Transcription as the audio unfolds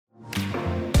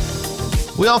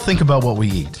We all think about what we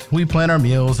eat. We plan our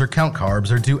meals or count carbs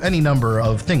or do any number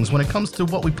of things when it comes to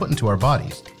what we put into our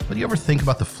bodies. But do you ever think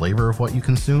about the flavor of what you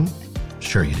consume?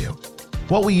 Sure you do.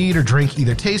 What we eat or drink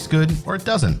either tastes good or it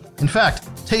doesn't. In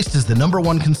fact, taste is the number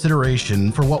one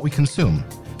consideration for what we consume.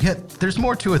 Yet, there's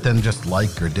more to it than just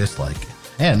like or dislike.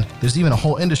 And there's even a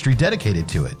whole industry dedicated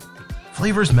to it.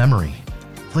 Flavor is memory.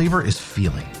 Flavor is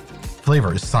feeling.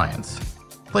 Flavor is science.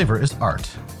 Flavor is art.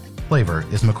 Flavor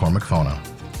is McCormick FONA.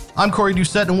 I'm Corey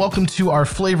Doucette, and welcome to our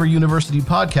Flavor University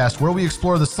podcast, where we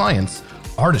explore the science,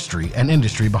 artistry, and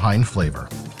industry behind flavor.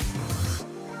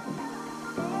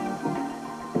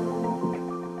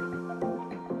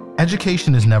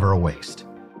 Education is never a waste.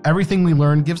 Everything we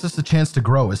learn gives us a chance to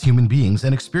grow as human beings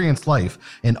and experience life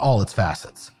in all its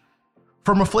facets.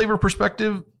 From a flavor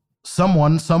perspective,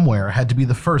 someone somewhere had to be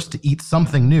the first to eat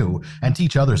something new and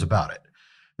teach others about it.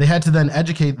 They had to then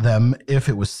educate them if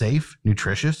it was safe,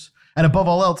 nutritious, and above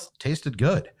all else, tasted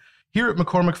good. Here at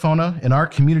McCormick FONA, in our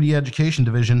community education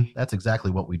division, that's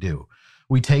exactly what we do.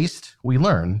 We taste, we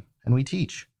learn, and we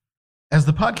teach. As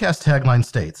the podcast tagline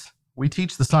states, we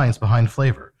teach the science behind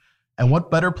flavor. And what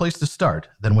better place to start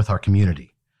than with our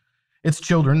community? Its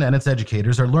children and its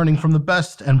educators are learning from the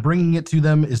best, and bringing it to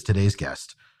them is today's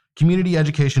guest, Community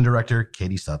Education Director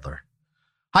Katie Sudler.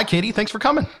 Hi, Katie. Thanks for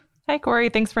coming. Hi, Corey.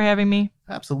 Thanks for having me.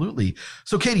 Absolutely.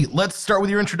 So, Katie, let's start with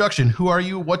your introduction. Who are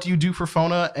you? What do you do for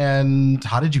FONA? And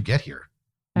how did you get here?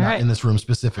 All Not right. in this room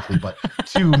specifically, but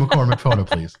to McCormick FONA,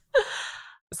 please.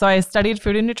 So I studied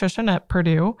food and nutrition at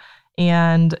Purdue,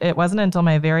 and it wasn't until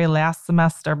my very last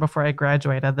semester before I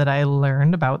graduated that I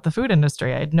learned about the food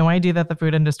industry. I had no idea that the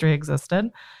food industry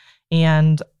existed.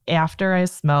 And after I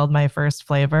smelled my first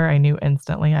flavor, I knew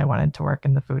instantly I wanted to work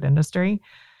in the food industry,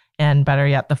 and better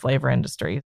yet, the flavor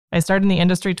industry. I started in the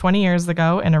industry 20 years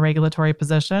ago in a regulatory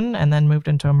position and then moved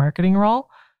into a marketing role.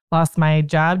 Lost my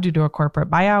job due to a corporate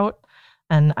buyout,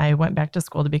 and I went back to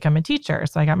school to become a teacher.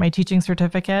 So I got my teaching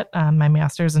certificate, my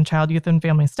master's in child, youth, and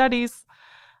family studies.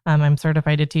 I'm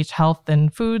certified to teach health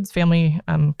and foods, family,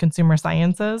 consumer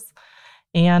sciences.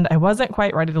 And I wasn't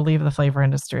quite ready to leave the flavor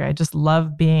industry. I just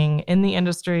love being in the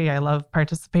industry. I love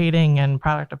participating in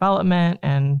product development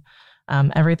and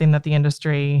everything that the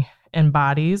industry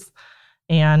embodies.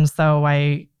 And so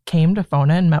I came to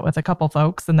FONA and met with a couple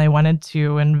folks, and they wanted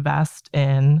to invest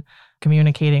in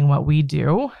communicating what we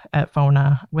do at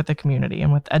FONA with the community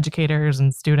and with educators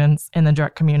and students in the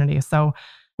direct community. So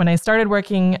when I started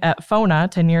working at FONA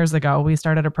 10 years ago, we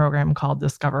started a program called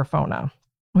Discover FONA.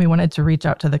 We wanted to reach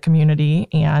out to the community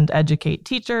and educate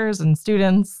teachers and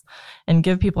students and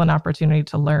give people an opportunity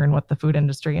to learn what the food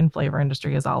industry and flavor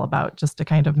industry is all about, just to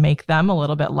kind of make them a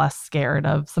little bit less scared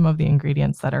of some of the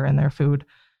ingredients that are in their food.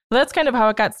 So that's kind of how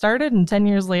it got started. And 10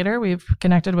 years later, we've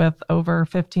connected with over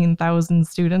 15,000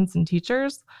 students and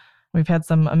teachers. We've had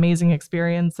some amazing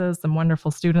experiences, some wonderful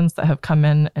students that have come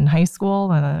in high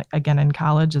school and again in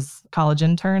college as college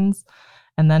interns.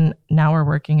 And then now we're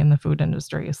working in the food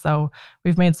industry. So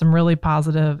we've made some really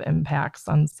positive impacts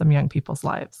on some young people's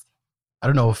lives. I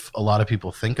don't know if a lot of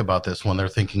people think about this when they're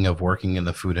thinking of working in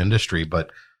the food industry,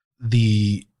 but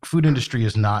the food industry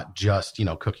is not just,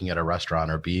 cooking at a restaurant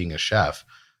or being a chef.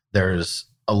 There's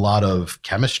a lot of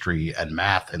chemistry and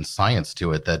math and science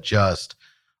to it that just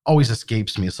always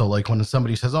escapes me. So like when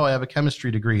somebody says, oh, I have a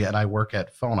chemistry degree and I work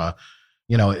at FONA,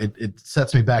 it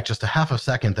sets me back just a half a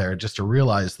second there just to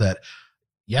realize that,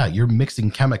 yeah, you're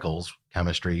mixing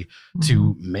chemistry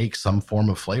to make some form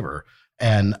of flavor.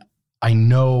 And I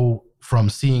know from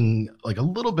seeing like a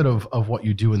little bit of what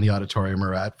you do in the auditorium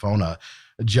or at FONA,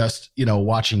 just,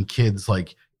 watching kids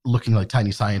like looking like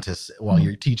tiny scientists while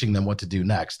you're teaching them what to do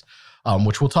next,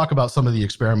 which we'll talk about some of the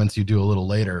experiments you do a little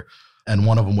later. And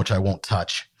one of them, which I won't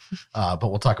touch, but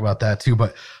we'll talk about that too.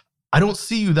 But I don't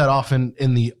see you that often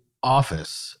in the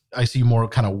office. I see you more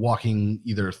kind of walking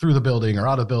either through the building or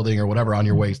out of the building or whatever on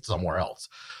your way somewhere else.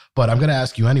 But I'm going to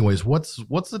ask you anyways, what's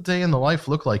the day in the life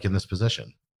look like in this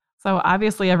position? So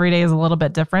obviously every day is a little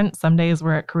bit different. Some days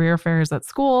we're at career fairs at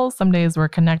school. Some days we're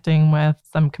connecting with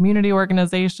some community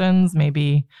organizations,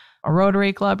 maybe a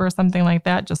Rotary Club or something like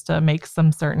that, just to make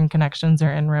some certain connections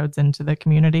or inroads into the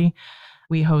community.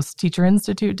 We host Teacher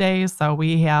Institute days. So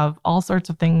we have all sorts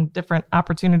of different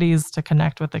opportunities to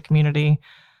connect with the community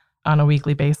on a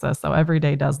weekly basis. So every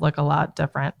day does look a lot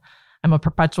different. I'm a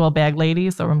perpetual bag lady,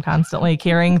 so I'm constantly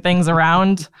carrying things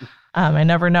around. I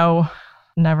never know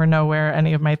where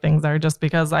any of my things are just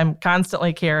because I'm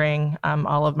constantly carrying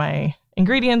all of my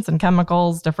ingredients and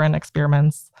chemicals, different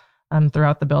experiments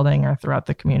throughout the building or throughout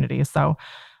the community. So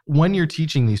when you're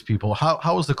teaching these people,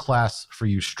 how is the class for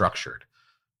you structured?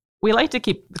 We like to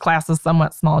keep the classes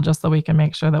somewhat small just so we can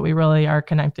make sure that we really are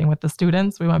connecting with the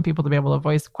students. We want people to be able to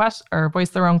voice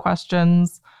their own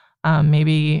questions.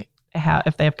 Maybe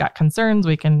if they've got concerns,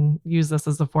 we can use this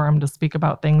as a forum to speak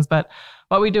about things. But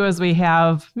what we do is we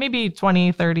have maybe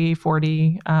 20, 30,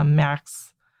 40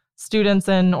 max students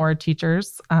or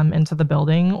teachers into the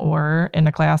building or in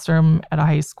a classroom at a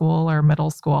high school or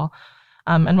middle school.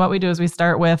 And what we do is we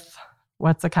start with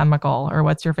what's a chemical or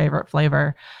what's your favorite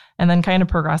flavor, and then kind of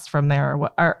progress from there.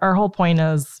 Our whole point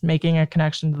is making a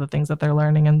connection to the things that they're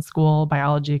learning in school,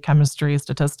 biology, chemistry,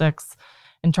 statistics,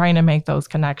 and trying to make those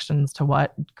connections to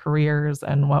what careers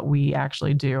and what we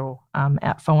actually do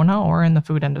at FONA or in the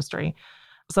food industry.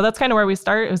 So that's kind of where we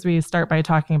start, is we start by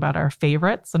talking about our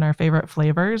favorites and our favorite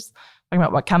flavors, talking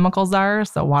about what chemicals are.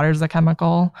 So water's a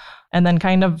chemical, and then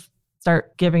kind of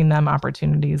start giving them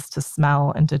opportunities to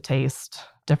smell and to taste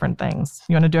different things.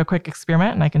 You want to do a quick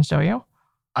experiment and I can show you?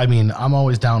 I mean, I'm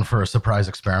always down for a surprise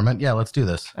experiment. Yeah, let's do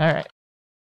this. All right.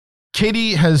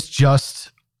 Katie has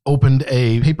just opened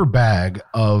a paper bag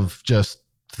of just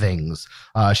things.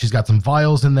 She's got some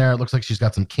vials in there. It looks like she's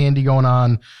got some candy going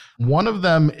on. One of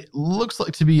them looks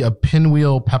like to be a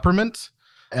pinwheel peppermint,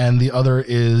 and the other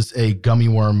is a gummy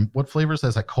worm. What flavor is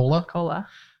that? Cola? Cola.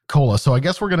 So I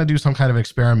guess we're going to do some kind of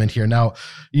experiment here. Now,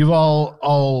 you've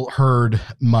all heard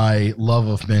my love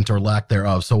of mint or lack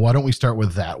thereof. So why don't we start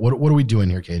with that? What are we doing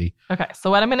here, Katie? Okay. So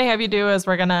what I'm going to have you do is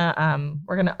we're going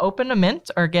to open a mint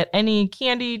or get any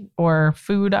candy or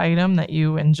food item that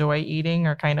you enjoy eating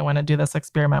or kind of want to do this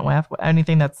experiment with.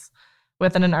 Anything that's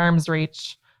within an arm's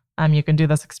reach, you can do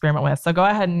this experiment with. So go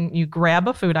ahead and you grab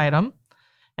a food item.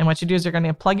 And what you do is you're going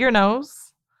to plug your nose.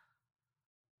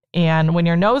 And when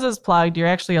your nose is plugged, you're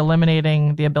actually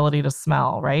eliminating the ability to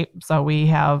smell, right? So we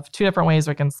have two different ways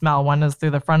we can smell. One is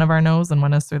through the front of our nose and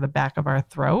one is through the back of our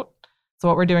throat. So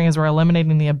what we're doing is we're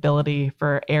eliminating the ability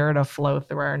for air to flow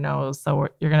through our nose. So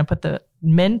you're going to put the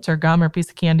mint or gum or piece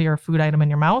of candy or food item in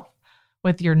your mouth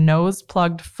with your nose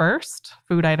plugged first.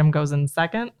 Food item goes in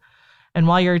second. And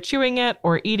while you're chewing it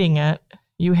or eating it,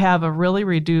 you have a really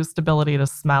reduced ability to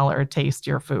smell or taste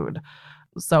your food.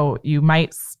 So you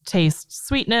might taste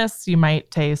sweetness, you might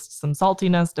taste some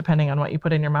saltiness, depending on what you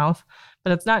put in your mouth.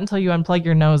 But it's not until you unplug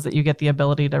your nose that you get the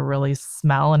ability to really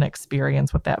smell and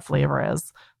experience what that flavor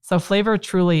is. So flavor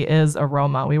truly is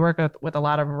aroma. We work with a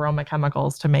lot of aroma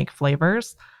chemicals to make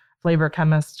flavors. Flavor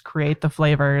chemists create the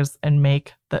flavors and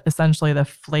make essentially the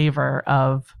flavor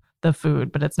of the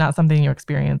food. But it's not something you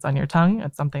experience on your tongue.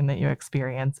 It's something that you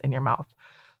experience in your mouth.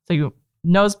 So you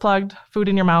nose plugged, food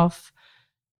in your mouth.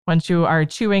 Once you are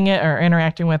chewing it or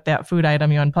interacting with that food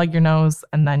item, you unplug your nose,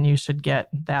 and then you should get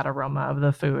that aroma of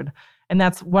the food. And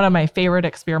that's one of my favorite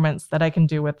experiments that I can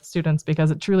do with students because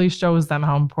it truly shows them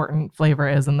how important flavor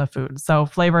is in the food. So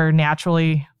flavor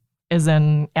naturally is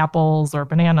in apples or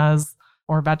bananas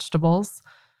or vegetables,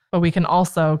 but we can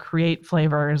also create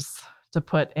flavors to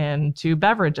put into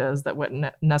beverages that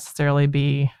wouldn't necessarily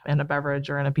be in a beverage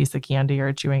or in a piece of candy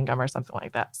or chewing gum or something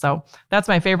like that. So that's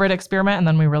my favorite experiment. And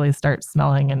then we really start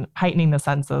smelling and heightening the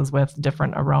senses with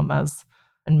different aromas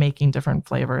and making different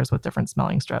flavors with different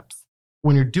smelling strips.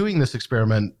 When you're doing this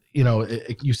experiment,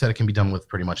 you said it can be done with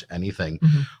pretty much anything.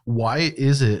 Mm-hmm. Why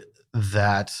is it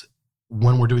that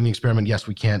when we're doing the experiment, yes,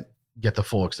 we can't get the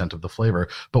full extent of the flavor,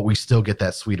 but we still get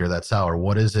that sweet or that sour?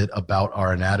 What is it about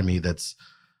our anatomy that's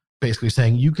basically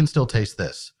saying you can still taste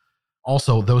this?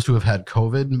 Also, those who have had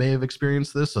COVID may have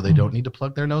experienced this, so they don't need to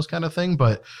plug their nose kind of thing.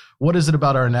 But what is it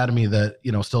about our anatomy that,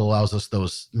 still allows us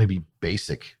those maybe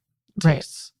basic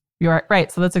tastes? Right. You're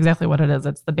right. So that's exactly what it is.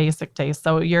 It's the basic taste.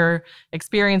 So you're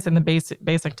experiencing the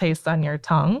basic taste on your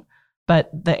tongue, but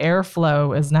the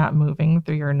airflow is not moving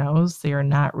through your nose. So you're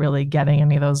not really getting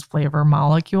any of those flavor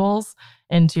molecules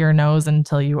into your nose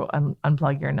until you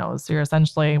unplug your nose. So you're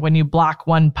essentially, when you block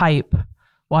one pipe,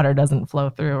 water doesn't flow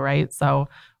through, right? So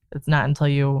it's not until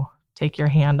you take your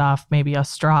hand off maybe a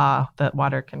straw that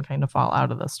water can kind of fall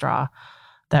out of the straw.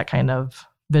 That kind of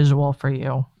visual for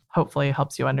you hopefully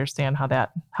helps you understand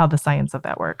how the science of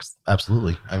that works.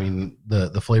 Absolutely. I mean,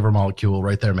 the flavor molecule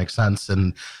right there makes sense.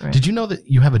 And right. Did you know that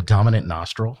you have a dominant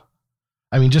nostril?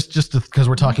 I mean, just because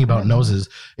we're talking about noses,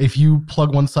 if you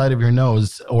plug one side of your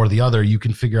nose or the other, you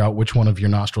can figure out which one of your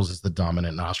nostrils is the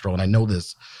dominant nostril. And I know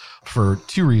this for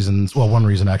two reasons. Well, one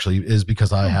reason actually is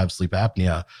because I have sleep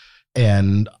apnea,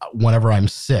 and whenever I'm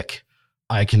sick,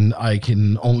 I can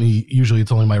only, usually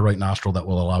it's only my right nostril that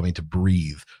will allow me to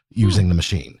breathe using the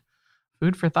machine.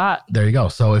 Food for thought. There you go.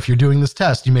 So if you're doing this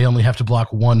test, you may only have to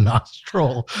block one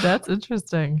nostril. That's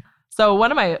interesting. So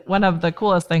one of the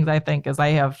coolest things I think is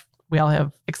we all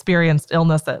have experienced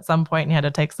illness at some point and had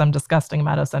to take some disgusting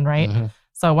medicine, right? Mm-hmm.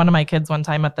 So one of my kids one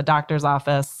time at the doctor's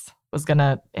office was going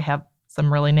to have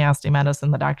some really nasty medicine.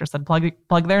 The doctor said,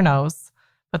 plug their nose,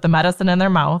 put the medicine in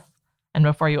their mouth, and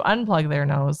before you unplug their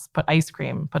nose, put a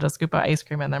scoop of ice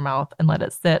cream in their mouth and let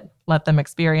it sit, let them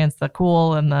experience the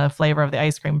cool and the flavor of the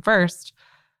ice cream first,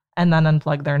 and then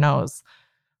unplug their nose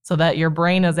so that your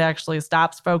brain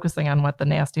stops focusing on what the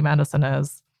nasty medicine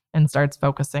is and starts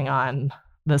focusing on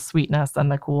the sweetness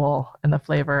and the cool and the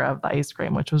flavor of the ice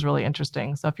cream, which was really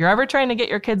interesting. So if you're ever trying to get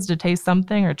your kids to taste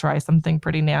something or try something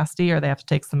pretty nasty, or they have to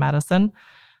take some medicine,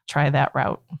 try that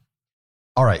route.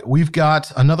 All right, we've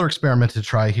got another experiment to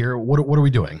try here. What are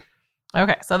we doing?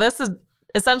 Okay, so this is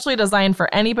essentially designed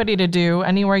for anybody to do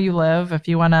anywhere you live. If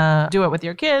you want to do it with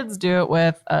your kids, do it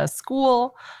with a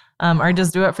school, or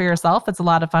just do it for yourself. It's a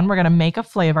lot of fun. We're going to make a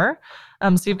flavor.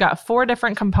 So you've got 4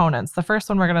 different components. The first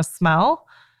one we're going to smell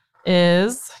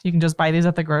is, you can just buy these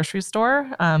at the grocery store.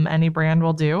 Any brand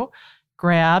will do.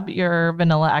 Grab your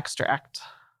vanilla extract.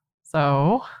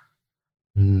 So.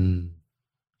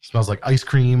 Smells like ice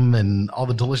cream and all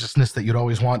the deliciousness that you'd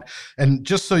always want. And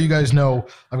just so you guys know,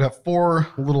 I've got 4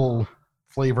 little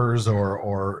flavors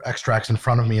or extracts in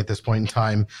front of me at this point in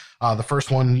time. The first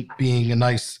one being a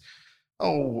nice,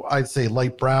 I'd say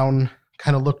light brown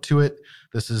kind of look to it.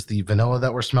 This is the vanilla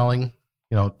that we're smelling,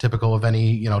 typical of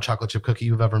any, chocolate chip cookie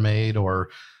you've ever made or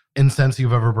incense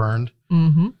you've ever burned.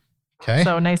 Mm-hmm. Okay.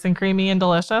 So nice and creamy and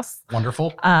delicious.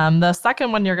 Wonderful. The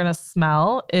second one you're going to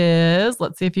smell is,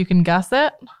 let's see if you can guess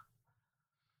it.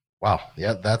 Wow.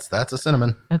 Yeah, that's a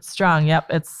cinnamon. It's strong. Yep.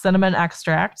 It's cinnamon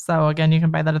extract. So again, you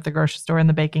can buy that at the grocery store in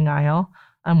the baking aisle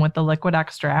with the liquid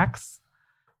extracts.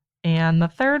 And the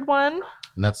third one.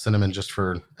 And that cinnamon, just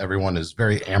for everyone, is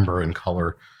very amber in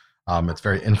color. It's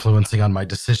very influencing on my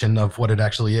decision of what it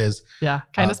actually is. Yeah.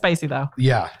 Kind of spicy though.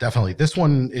 Yeah, definitely. This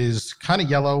one is kind of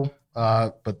yellow,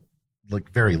 but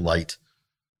like very light.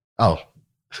 Oh,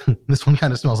 this one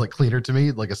kind of smells like cleaner to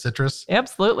me, like a citrus.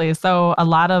 Absolutely. So a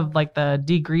lot of like the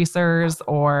degreasers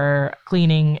or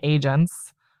cleaning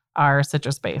agents are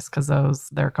citrus based because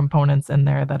there are components in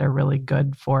there that are really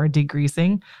good for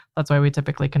degreasing. That's why we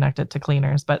typically connect it to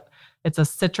cleaners, but it's a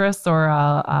citrus or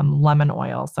a lemon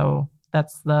oil. So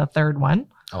that's the third one.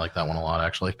 I like that one a lot,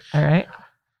 actually. All right.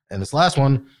 And this last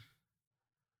one,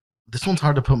 this one's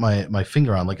hard to put my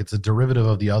finger on. Like, it's a derivative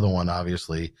of the other one,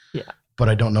 obviously. Yeah. But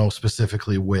I don't know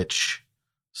specifically which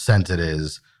scent it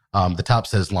is. The top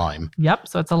says lime. Yep.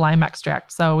 So it's a lime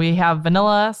extract. So we have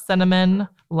vanilla, cinnamon,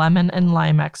 lemon, and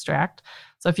lime extract.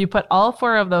 So if you put all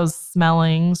 4 of those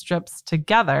smelling strips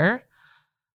together,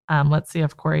 let's see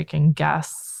if Corey can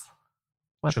guess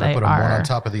what Should they I put them are. one on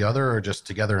top of the other, or just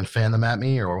together and fan them at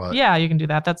me, or what? Yeah, you can do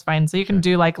that. That's fine. So you can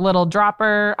do like little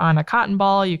dropper on a cotton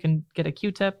ball. You can get a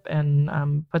Q-tip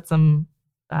and put some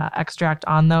extract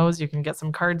on those. You can get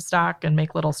some cardstock and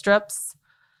make little strips.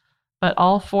 But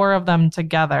all 4 of them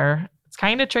together, it's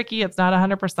kind of tricky. It's not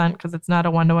 100% because it's not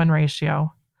a 1-to-1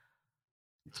 ratio.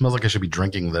 It smells like I should be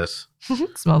drinking this.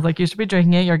 It smells like you should be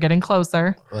drinking it. You're getting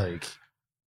closer. Like,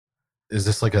 is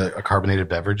this like a carbonated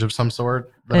beverage of some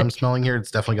sort that I'm smelling here?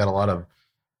 It's definitely got a lot of,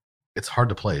 it's hard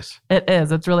to place. It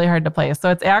is. It's really hard to place. So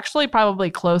it's actually probably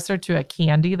closer to a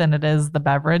candy than it is the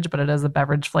beverage, but it is a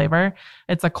beverage flavor.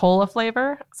 It's a cola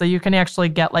flavor. So you can actually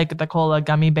get like the cola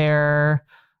gummy bear.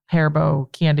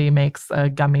 Haribo candy makes a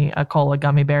cola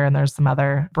gummy bear, and there's some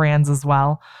other brands as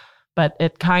well. But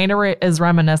it kind of is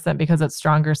reminiscent because it's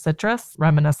stronger citrus,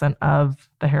 reminiscent of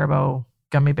the Haribo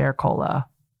gummy bear cola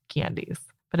candies.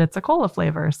 But it's a cola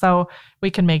flavor. So we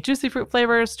can make juicy fruit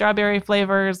flavors, strawberry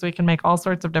flavors. We can make all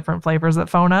sorts of different flavors at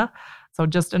FONA. So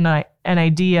just an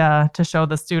idea to show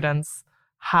the students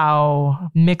how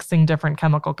mixing different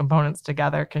chemical components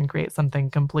together can create something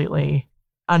completely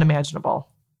unimaginable.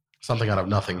 Something out of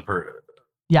nothing.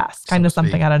 Yes, kind of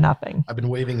something out of nothing. I've been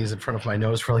waving these in front of my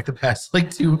nose for like the past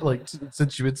since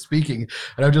you've been speaking.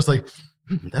 And I'm just like,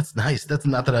 that's nice. That's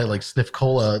not that I like sniff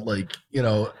cola, on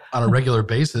a regular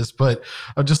basis, but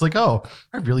I'm just like, oh,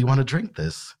 I really want to drink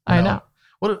this. I know.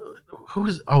 Which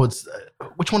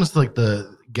one is like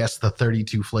the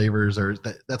 32 flavors or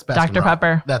that's Baskin Dr.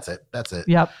 Pepper. That's it.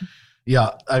 Yep. Yeah.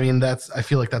 I mean, I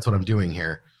feel like that's what I'm doing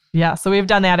here. Yeah. So we've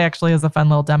done that actually as a fun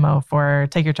little demo for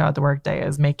Take Your Child to Work Day,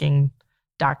 is making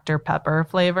Dr. Pepper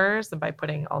flavors and by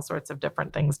putting all sorts of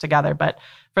different things together. But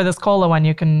for this cola one,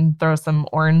 you can throw some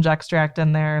orange extract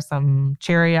in there, some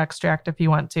cherry extract if you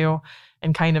want to,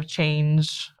 and kind of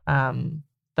change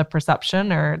the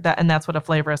perception and that's what a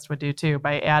flavorist would do too,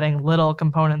 by adding little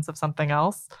components of something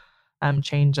else,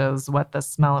 changes what the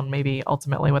smell and maybe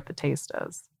ultimately what the taste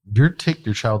is. Your Take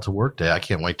Your Child to Work Day, I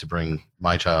can't wait to bring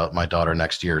my daughter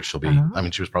next year. She'll be,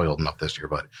 she was probably old enough this year,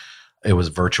 but it was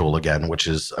virtual again, which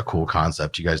is a cool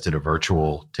concept. You guys did a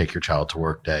virtual take your child to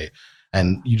work day,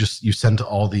 and you sent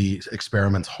all the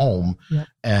experiments home. Yep.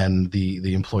 And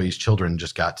the employees' children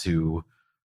just got to,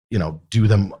 do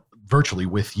them virtually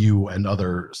with you and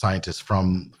other scientists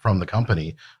from the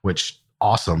company, which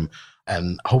awesome.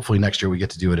 And hopefully next year we get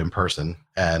to do it in person,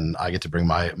 and I get to bring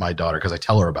my daughter, because I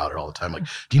tell her about it all the time. Like,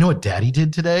 do you know what Daddy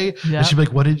did today? Yeah. And she'd be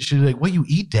like, what you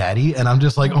eat, Daddy? And I'm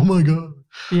just like, oh my God.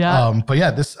 Yeah. But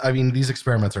yeah, these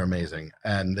experiments are amazing.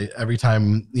 And every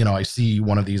time, I see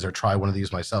one of these or try one of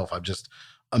these myself, I'm just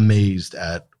amazed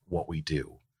at what we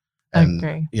do. And,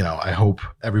 agree. I hope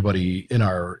everybody in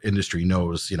our industry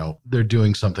knows, they're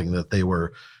doing something that they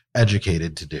were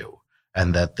educated to do,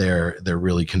 and that they're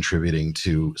really contributing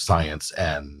to science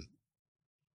and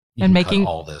making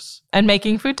all this and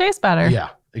making food taste better. Yeah,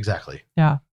 exactly.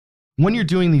 Yeah. When you're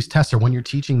doing these tests or when you're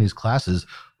teaching these classes,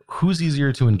 who's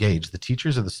easier to engage, the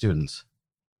teachers or the students?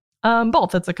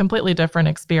 Both. It's a completely different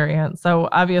experience. So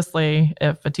obviously,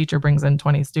 if a teacher brings in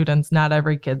 20 students, not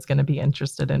every kid's going to be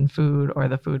interested in food or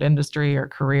the food industry or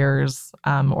careers,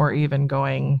 or even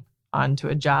going on to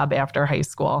a job after high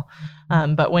school.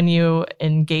 But when you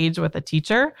engage with a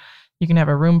teacher, you can have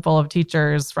a room full of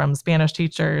teachers, from Spanish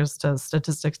teachers to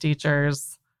statistics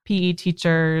teachers, PE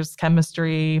teachers,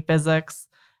 chemistry, physics,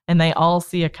 and they all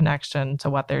see a connection to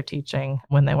what they're teaching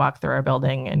when they walk through our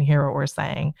building and hear what we're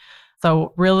saying.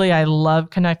 So really, I love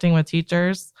connecting with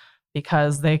teachers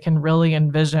because they can really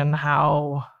envision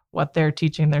how what they're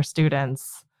teaching their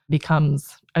students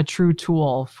becomes a true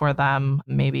tool for them,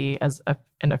 maybe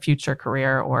in a future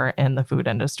career or in the food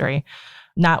industry.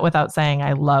 Not without saying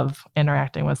I love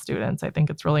interacting with students. I think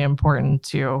it's really important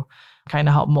to kind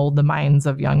of help mold the minds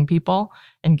of young people,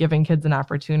 and giving kids an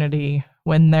opportunity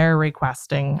when they're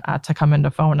requesting to come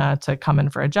into FONA, to come in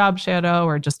for a job shadow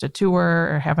or just a tour,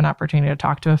 or have an opportunity to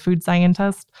talk to a food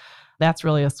scientist. That's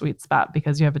really a sweet spot,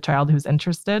 because you have a child who's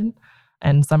interested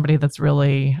and somebody that's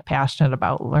really passionate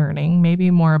about learning,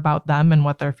 maybe more about them and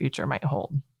what their future might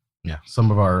hold. Yeah. Some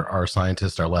of our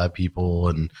scientists, our lab people,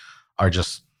 and are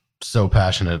just so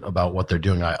passionate about what they're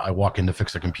doing. I walk in to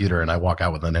fix a computer and I walk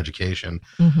out with an education.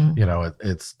 Mm-hmm.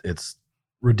 It's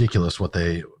ridiculous what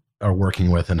they are working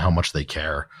with and how much they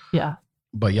care. Yeah.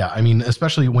 But yeah,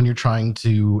 especially when you're trying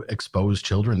to expose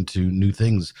children to new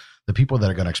things, the people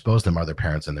that are going to expose them are their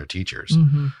parents and their teachers.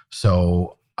 Mm-hmm.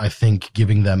 So I think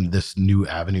giving them this new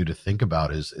avenue to think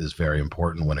about is very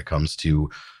important when it comes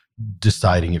to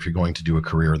deciding if you're going to do a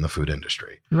career in the food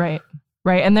industry. Right.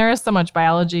 Right. And there is so much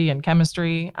biology and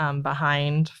chemistry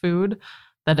behind food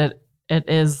that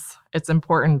it's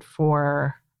important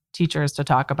for teachers to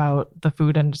talk about the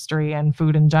food industry and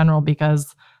food in general,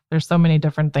 because there's so many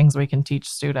different things we can teach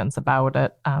students about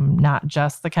it, not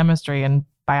just the chemistry and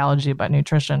biology, but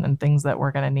nutrition and things that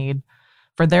we're going to need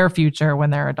for their future when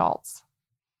they're adults.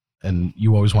 And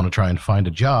you always want to try and find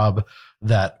a job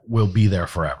that will be there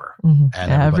forever. Mm-hmm.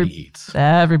 And everybody eats.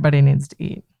 Everybody needs to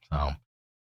eat. So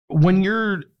when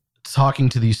you're talking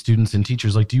to these students and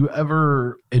teachers, do you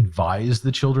ever advise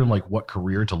the children what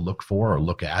career to look for or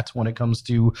look at when it comes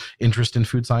to interest in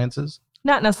food sciences?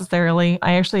 Not necessarily.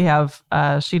 I actually have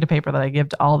a sheet of paper that I give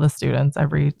to all the students,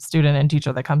 every student and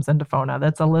teacher that comes into FONA.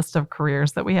 That's a list of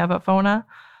careers that we have at FONA.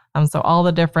 So all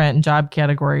the different job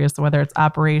categories, whether it's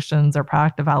operations or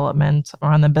product development or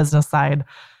on the business side,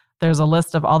 there's a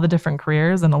list of all the different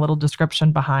careers and a little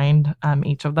description behind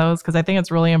each of those, because I think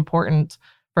it's really important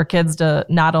for kids to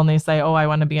not only say, oh, I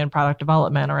want to be in product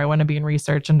development or I want to be in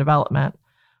research and development.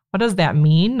 What does that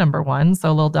mean? Number one, so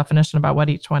a little definition about what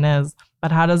each one is,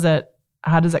 but how does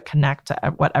it connect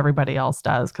to what everybody else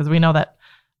does? Because we know that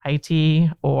IT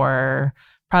or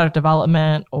product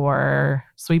development or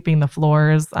sweeping the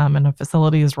floors in a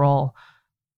facilities role,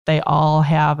 they all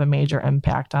have a major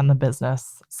impact on the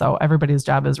business. So everybody's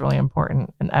job is really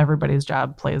important, and everybody's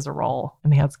job plays a role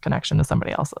and has a connection to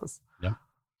somebody else's. Yeah.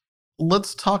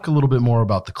 Let's talk a little bit more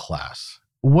about the class.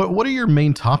 What are your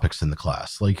main topics in the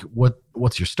class?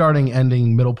 What's your starting,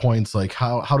 ending, middle points?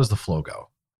 How does the flow go?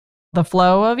 The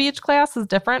flow of each class is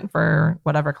different for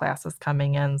whatever class is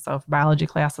coming in. So if biology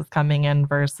class is coming in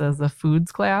versus a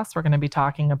foods class, we're going to be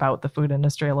talking about the food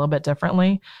industry a little bit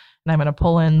differently. And I'm going to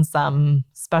pull in some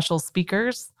special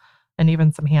speakers and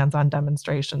even some hands-on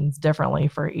demonstrations differently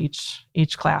for each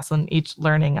class and each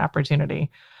learning opportunity.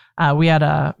 We had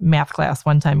a math class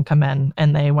one time come in,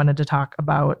 and they wanted to talk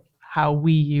about how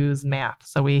we use math.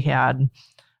 So we had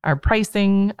our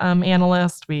pricing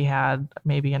analyst, we had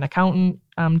maybe an accountant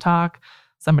talk,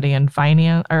 somebody in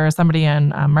finance or somebody in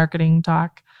marketing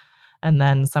talk, and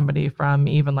then somebody from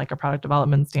even a product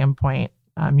development standpoint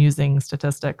using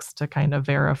statistics to kind of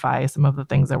verify some of the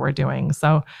things that we're doing.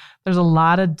 So there's a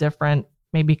lot of different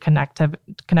maybe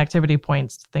connectivity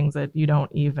points to things that you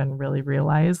don't even really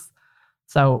realize.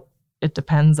 So it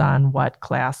depends on what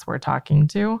class we're talking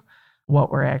to, what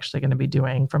we're actually going to be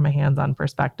doing from a hands-on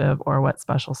perspective, or what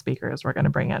special speakers we're going to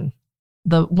bring in.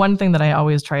 The one thing that I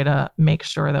always try to make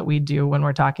sure that we do when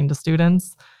we're talking to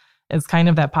students is kind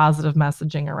of that positive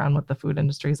messaging around what the food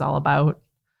industry is all about,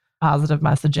 positive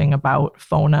messaging about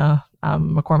FONA,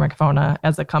 McCormick FONA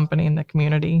as a company in the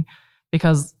community,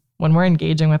 because when we're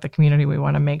engaging with the community, we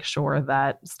want to make sure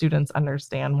that students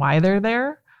understand why they're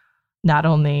there, not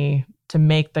only to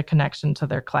make the connection to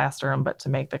their classroom, but to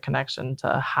make the connection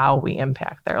to how we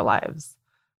impact their lives.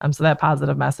 So that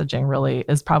positive messaging really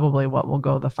is probably what will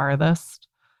go the farthest.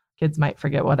 Kids might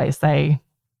forget what I say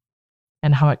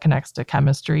and how it connects to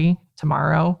chemistry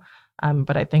tomorrow,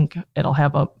 but I think it'll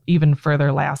have a even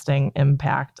further lasting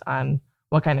impact on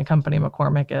what kind of company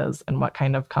McCormick is and what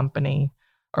kind of company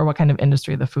or what kind of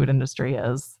industry the food industry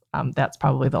is. That's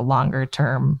probably the longer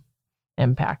term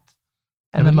impact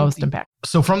and the most impact.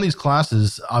 So from these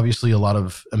classes, obviously a lot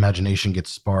of imagination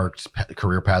gets sparked,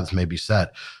 career paths may be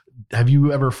set. Have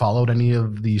you ever followed any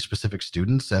of the specific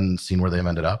students and seen where they've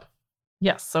ended up?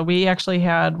 Yes. So we actually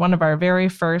had one of our very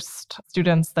first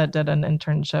students that did an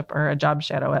internship or a job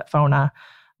shadow at FONA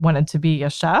wanted to be a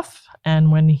chef.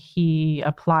 And when he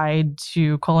applied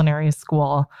to culinary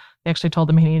school, they actually told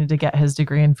him he needed to get his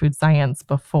degree in food science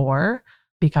before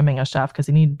becoming a chef, because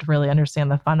he needed to really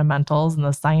understand the fundamentals and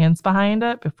the science behind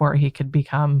it before he could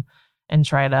become and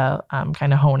try to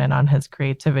kind of hone in on his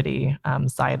creativity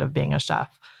side of being a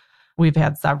chef. We've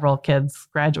had several kids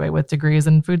graduate with degrees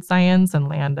in food science and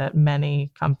land at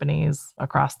many companies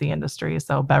across the industry.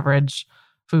 So beverage,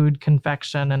 food,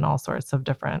 confection, and all sorts of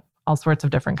different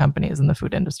companies in the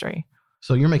food industry.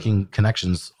 So you're making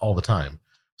connections all the time.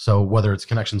 So whether it's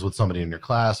connections with somebody in your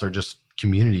class or just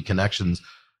community connections,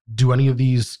 do any of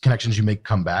these connections you make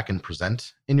come back and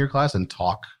present in your class and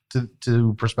talk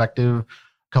to prospective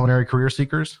culinary career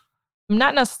seekers?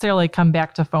 Not necessarily come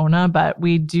back to FONA, but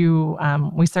we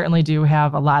certainly do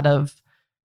have a lot of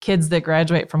kids that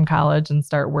graduate from college and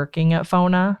start working at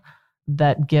FONA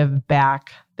that give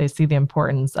back. They see the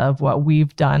importance of what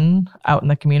we've done out in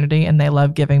the community, and they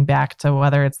love giving back to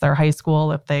whether it's their high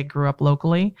school, if they grew up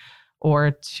locally,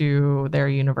 or to their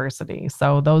university.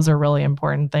 So those are really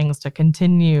important things to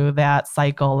continue that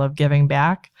cycle of giving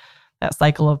back, that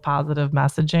cycle of positive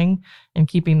messaging and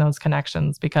keeping those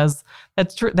connections, because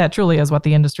that truly is what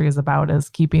the industry is about, is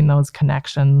keeping those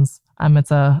connections.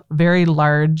 It's a very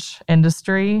large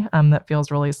industry that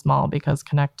feels really small because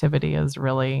connectivity is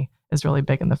really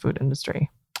big in the food industry.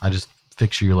 I just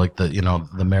picture you like the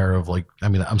mayor of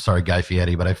I'm sorry, Guy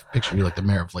Fieri, but I picture you like the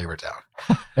mayor of Flavortown.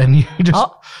 And you just,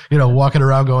 walking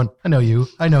around going, I know you,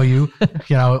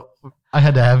 I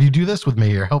had to have you do this with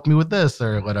me or help me with this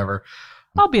or whatever.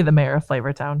 I'll be the mayor of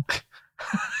Flavortown.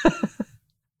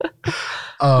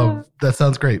 That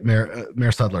sounds great, Mayor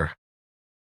Sudler.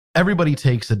 Everybody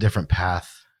takes a different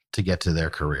path to get to their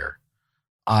career.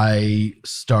 I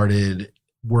started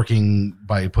working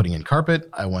by putting in carpet.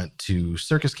 I went to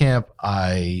circus camp.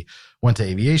 I went to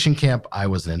aviation camp. I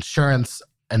was in insurance,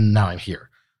 and now I'm here.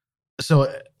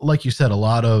 So like you said, a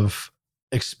lot of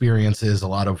experiences, a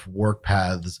lot of work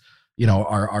paths,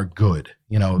 are good,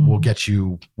 will get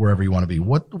you wherever you want to be.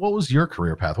 What was your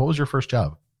career path? What was your first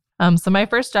job? So my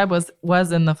first job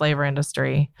was in the flavor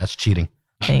industry. That's cheating.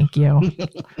 Thank you.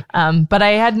 But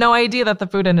I had no idea that the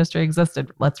food industry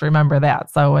existed. Let's remember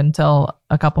that. So until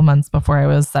a couple months before I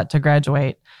was set to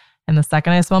graduate, and the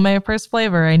second I smelled my first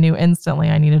flavor, I knew instantly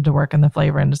I needed to work in the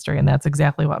flavor industry. And that's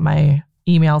exactly what my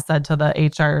email said to the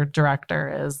HR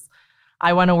director is,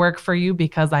 I want to work for you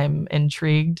because I'm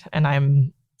intrigued and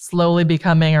I'm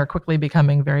quickly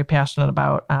becoming very passionate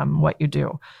about what you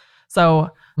do. So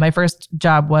my first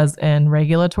job was in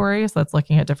regulatory. So that's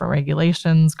looking at different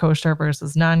regulations, kosher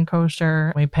versus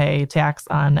non-kosher. We pay tax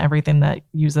on everything that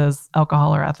uses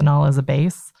alcohol or ethanol as a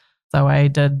base. So I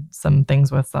did some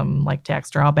things with some like tax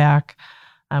drawback.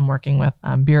 I'm working with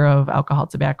Bureau of Alcohol,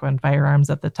 Tobacco, and Firearms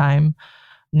at the time.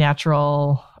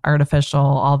 Natural, artificial,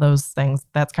 all those things.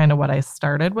 That's kind of what I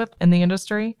started with in the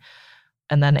industry.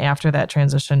 And then after that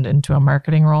transitioned into a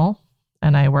marketing role.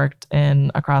 And I worked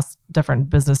across different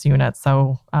business units.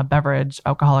 So beverage,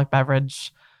 alcoholic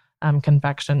beverage,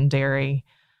 confection, dairy,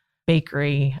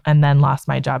 bakery, and then lost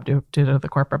my job due to the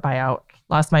corporate buyout.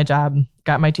 Lost my job,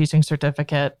 got my teaching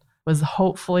certificate, was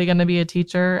hopefully going to be a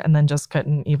teacher, and then just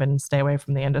couldn't even stay away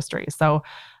from the industry. So,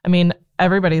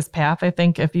 everybody's path, I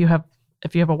think if you have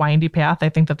if you have a windy path, I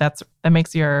think that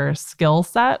makes your skill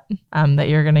set that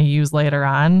you're going to use later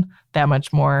on that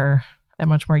much more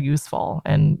useful,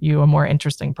 and you a more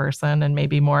interesting person, and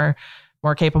maybe more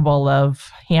capable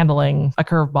of handling a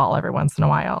curveball every once in a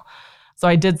while. So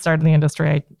I did start in the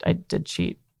industry. I did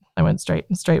cheat. I went straight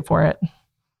for it.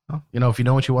 Well, if you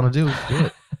know what you want to do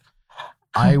it.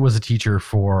 I was a teacher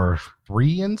for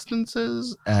 3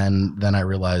 instances, and then I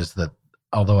realized that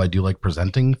although I do like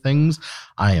presenting things,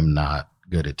 I am not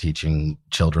good at teaching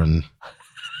children.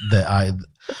 That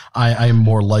I am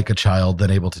more like a child than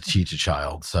able to teach a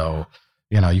child. So,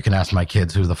 you can ask my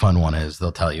kids who the fun one is.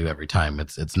 They'll tell you every time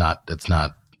it's not, it's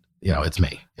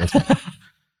me. It's me.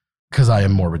 Because I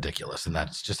am more ridiculous, and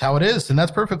that's just how it is, and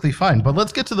that's perfectly fine. But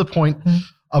let's get to the point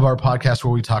of our podcast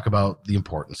where we talk about the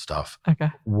important stuff. Okay.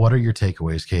 What are your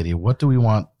takeaways, Katie? What do we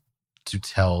want to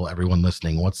tell everyone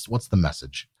listening? What's the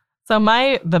message? So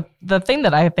the thing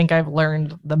that I think I've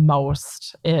learned the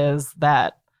most is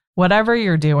that whatever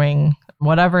you're doing,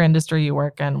 whatever industry you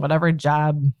work in, whatever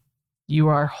job you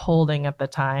are holding at the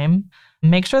time,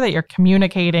 make sure that you're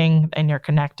communicating and you're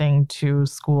connecting to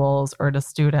schools or to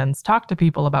students. Talk to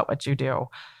people about what you do.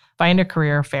 Find a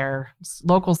career fair.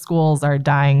 Local schools are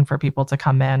dying for people to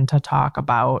come in to talk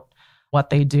about what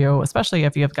they do, especially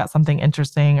if you've got something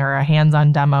interesting or a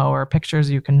hands-on demo or pictures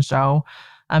you can show.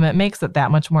 It makes it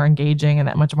that much more engaging and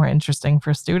that much more interesting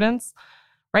for students.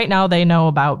 Right now, they know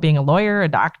about being a lawyer, a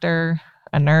doctor,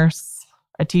 a nurse,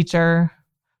 a teacher.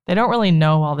 They don't really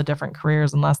know all the different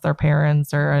careers unless their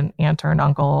parents or an aunt or an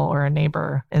uncle or a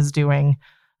neighbor is doing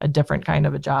a different kind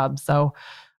of a job. So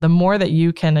the more that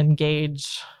you can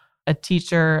engage a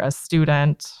teacher, a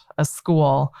student, a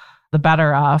school, the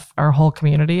better off our whole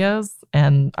community is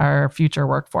and our future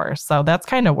workforce. So that's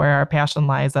kind of where our passion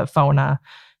lies at FONA,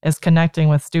 is connecting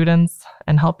with students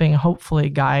and helping hopefully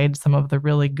guide some of the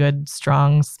really good,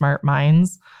 strong, smart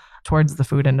minds towards the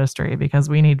food industry, because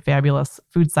we need fabulous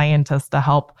food scientists to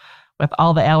help with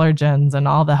all the allergens and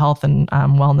all the health and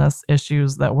wellness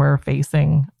issues that we're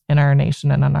facing in our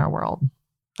nation and in our world.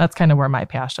 That's kind of where my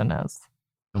passion is.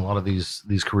 And a lot of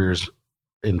these careers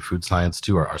in food science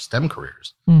too are STEM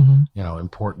careers,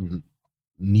 important,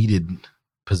 needed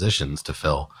positions to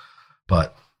fill,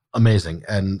 but amazing.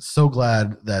 And so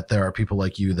glad that there are people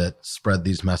like you that spread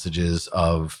these messages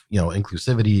of,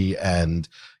 inclusivity and,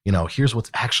 here's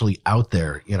what's actually out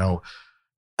there,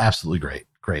 absolutely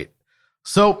great.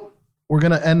 So we're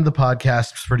going to end the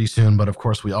podcast pretty soon, but of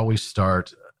course we always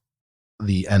start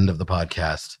the end of the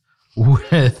podcast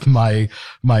with my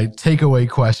takeaway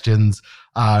questions.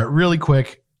 Really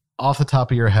quick, off the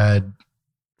top of your head,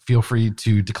 feel free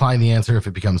to decline the answer if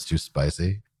it becomes too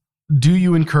spicy. Do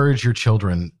you encourage your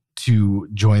children to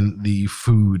join the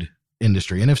food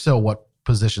industry? And if so, what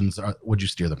positions would you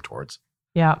steer them towards?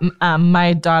 Yeah,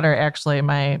 my daughter, actually,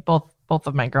 both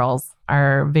of my girls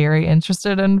are very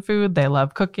interested in food. They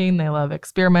love cooking. They love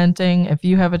experimenting. If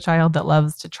you have a child that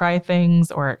loves to try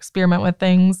things or experiment with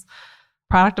things,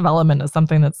 product development is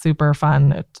something that's super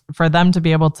fun. For them to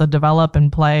be able to develop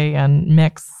and play and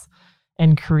mix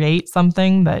and create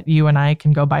something that you and I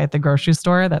can go buy at the grocery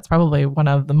store, that's probably one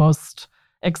of the most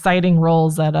exciting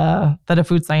roles that a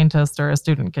food scientist or a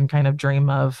student can kind of dream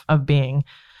of being.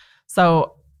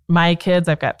 So my kids,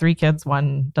 I've got 3 kids.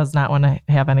 One does not want to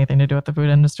have anything to do with the food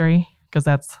industry because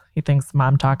he thinks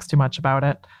mom talks too much about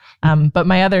it. But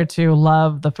my other 2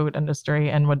 love the food industry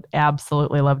and would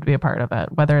absolutely love to be a part of it,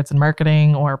 whether it's in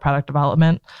marketing or product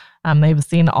development. They've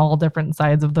seen all different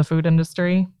sides of the food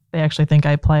industry. They actually think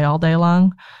I play all day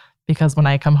long, because when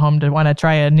I come home to want to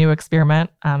try a new experiment,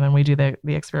 and we do the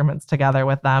experiments together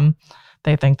with them,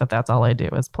 they think that that's all I do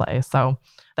is play. So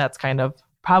that's kind of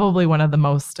probably one of the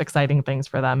most exciting things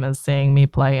for them, is seeing me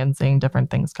play and seeing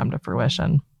different things come to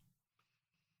fruition.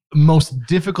 Most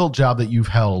difficult job that you've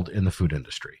held in the food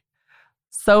industry?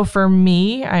 So for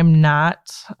me, I'm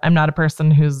not a person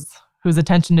whose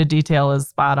attention to detail is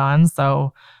spot on.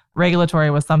 So regulatory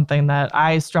was something that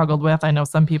I struggled with. I know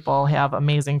some people have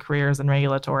amazing careers in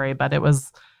regulatory, but it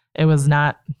was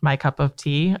not my cup of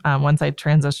tea. Once I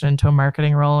transitioned into a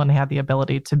marketing role and had the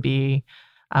ability to be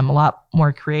a lot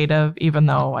more creative, even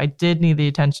though I did need the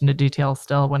attention to detail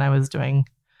still when I was doing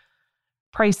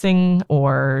pricing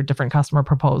or different customer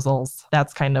proposals.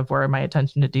 That's kind of where my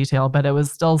attention to detail, but it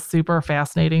was still super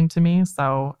fascinating to me.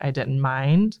 So I didn't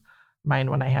mind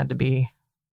when I had to be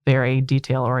very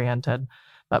detail oriented.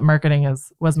 But marketing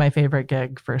was my favorite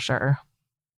gig for sure.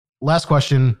 Last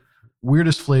question,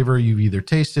 weirdest flavor you've either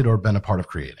tasted or been a part of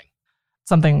creating?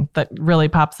 Something that really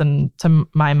pops into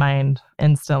my mind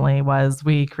instantly was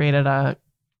we created a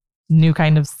new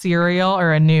kind of cereal,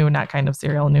 or a new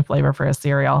flavor for a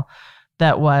cereal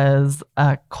that was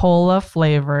a cola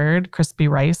flavored crispy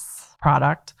rice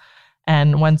product.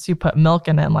 And once you put milk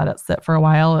in it and let it sit for a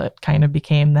while, it kind of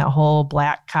became that whole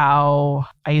Black Cow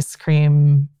ice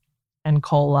cream and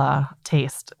cola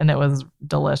taste. And it was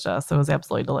delicious. It was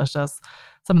absolutely delicious.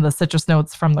 Some of the citrus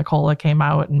notes from the cola came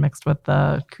out and mixed with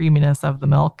the creaminess of the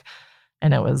milk.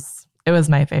 And it was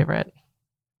my favorite.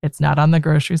 It's not on the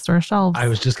grocery store shelves. I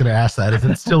was just going to ask that if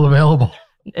it's still available.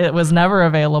 It was never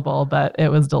available, but it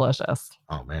was delicious.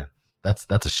 Oh man, that's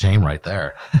a shame right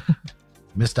there.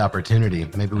 Missed opportunity.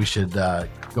 Maybe we should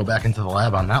go back into the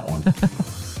lab on that one.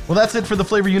 Well, that's it for the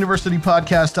Flavor University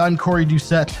podcast. I'm Corey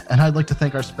Doucette, and I'd like to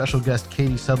thank our special guest,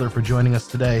 Katie Sedler, for joining us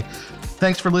today.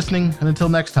 Thanks for listening, and until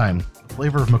next time, the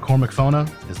flavor of McCormick FONA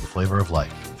is the flavor of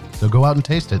life. So go out and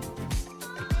taste it.